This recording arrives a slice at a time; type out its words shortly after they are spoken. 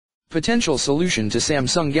Potential solution to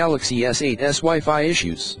Samsung Galaxy S8's Wi-Fi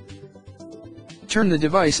issues. Turn the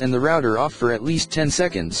device and the router off for at least 10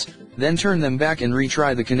 seconds, then turn them back and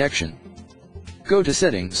retry the connection. Go to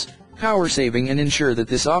Settings, Power Saving, and ensure that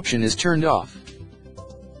this option is turned off.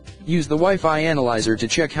 Use the Wi-Fi analyzer to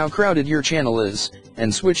check how crowded your channel is,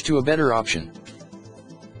 and switch to a better option.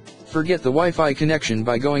 Forget the Wi-Fi connection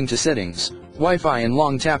by going to Settings, Wi-Fi, and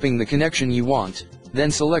long tapping the connection you want, then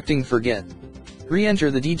selecting Forget.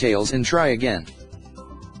 Re-enter the details and try again.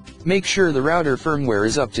 Make sure the router firmware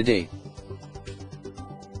is up to date.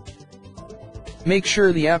 Make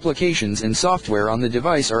sure the applications and software on the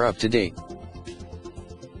device are up to date.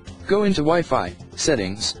 Go into Wi-Fi,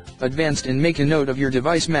 Settings, Advanced, and make a note of your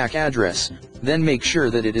device MAC address, then make sure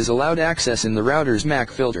that it is allowed access in the router's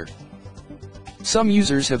MAC filter. Some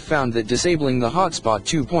users have found that disabling the Hotspot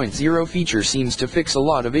 2.0 feature seems to fix a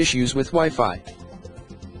lot of issues with Wi-Fi.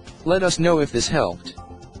 Let us know if this helped.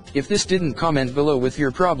 If this didn't, comment below with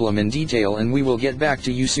your problem in detail and we will get back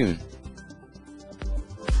to you soon.